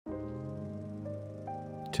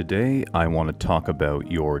Today I want to talk about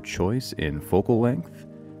your choice in focal length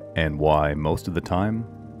and why most of the time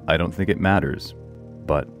I don't think it matters.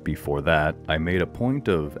 But before that, I made a point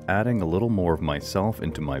of adding a little more of myself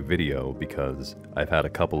into my video because I've had a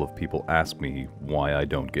couple of people ask me why I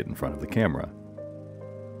don't get in front of the camera.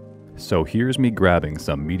 So here's me grabbing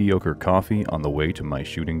some mediocre coffee on the way to my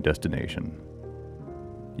shooting destination.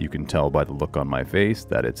 You can tell by the look on my face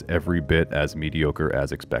that it's every bit as mediocre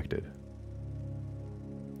as expected.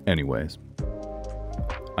 Anyways,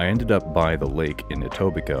 I ended up by the lake in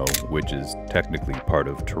Etobicoke, which is technically part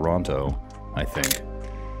of Toronto, I think.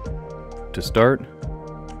 To start,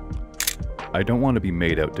 I don't want to be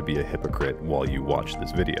made out to be a hypocrite while you watch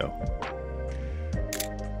this video.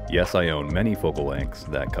 Yes, I own many focal lengths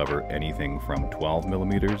that cover anything from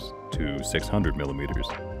 12mm to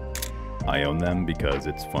 600mm. I own them because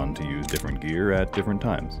it's fun to use different gear at different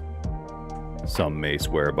times. Some may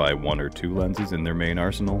swear by 1 or 2 lenses in their main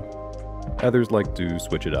arsenal, others like to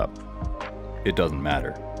switch it up. It doesn't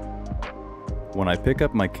matter. When I pick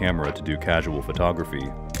up my camera to do casual photography,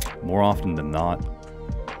 more often than not,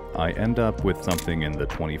 I end up with something in the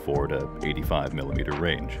 24 to 85mm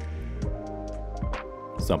range.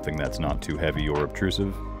 Something that's not too heavy or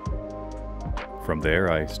obtrusive. From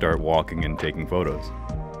there, I start walking and taking photos.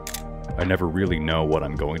 I never really know what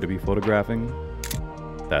I'm going to be photographing.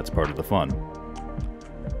 That's part of the fun.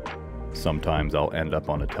 Sometimes I'll end up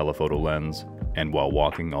on a telephoto lens, and while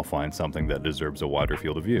walking I'll find something that deserves a wider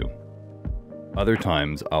field of view. Other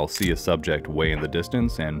times I'll see a subject way in the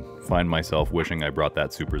distance and find myself wishing I brought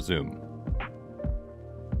that super zoom.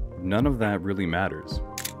 None of that really matters.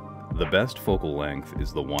 The best focal length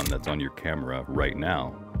is the one that's on your camera right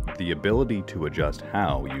now, the ability to adjust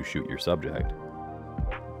how you shoot your subject.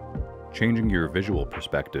 Changing your visual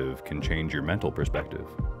perspective can change your mental perspective.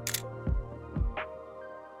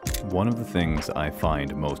 One of the things I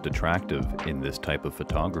find most attractive in this type of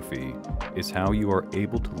photography is how you are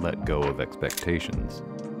able to let go of expectations.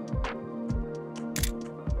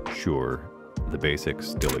 Sure, the basics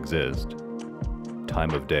still exist.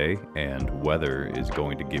 Time of day and weather is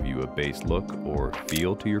going to give you a base look or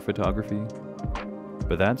feel to your photography,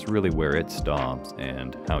 but that's really where it stops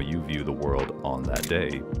and how you view the world on that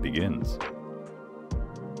day begins.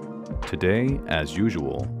 Today, as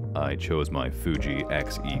usual, I chose my Fuji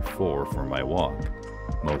XE4 for my walk.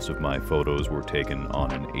 Most of my photos were taken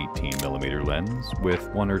on an 18mm lens, with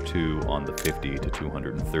 1 or 2 on the 50 to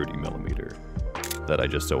 230mm that I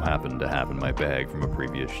just so happened to have in my bag from a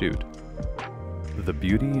previous shoot. The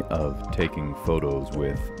beauty of taking photos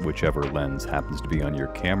with whichever lens happens to be on your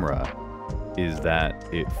camera is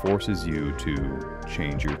that it forces you to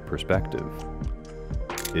change your perspective.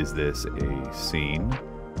 Is this a scene?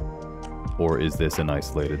 Or is this an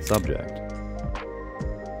isolated subject?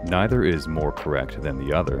 Neither is more correct than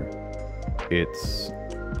the other. It's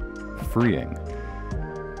freeing.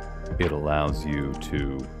 It allows you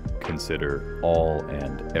to consider all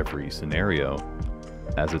and every scenario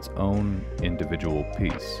as its own individual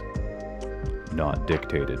piece, not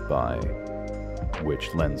dictated by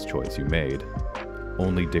which lens choice you made,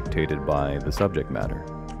 only dictated by the subject matter.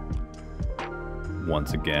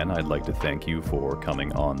 Once again, I'd like to thank you for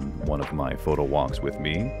coming on one of my photo walks with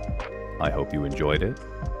me. I hope you enjoyed it.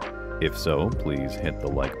 If so, please hit the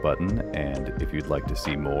like button, and if you'd like to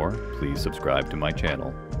see more, please subscribe to my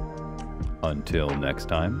channel. Until next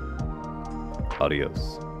time,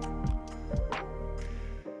 adios.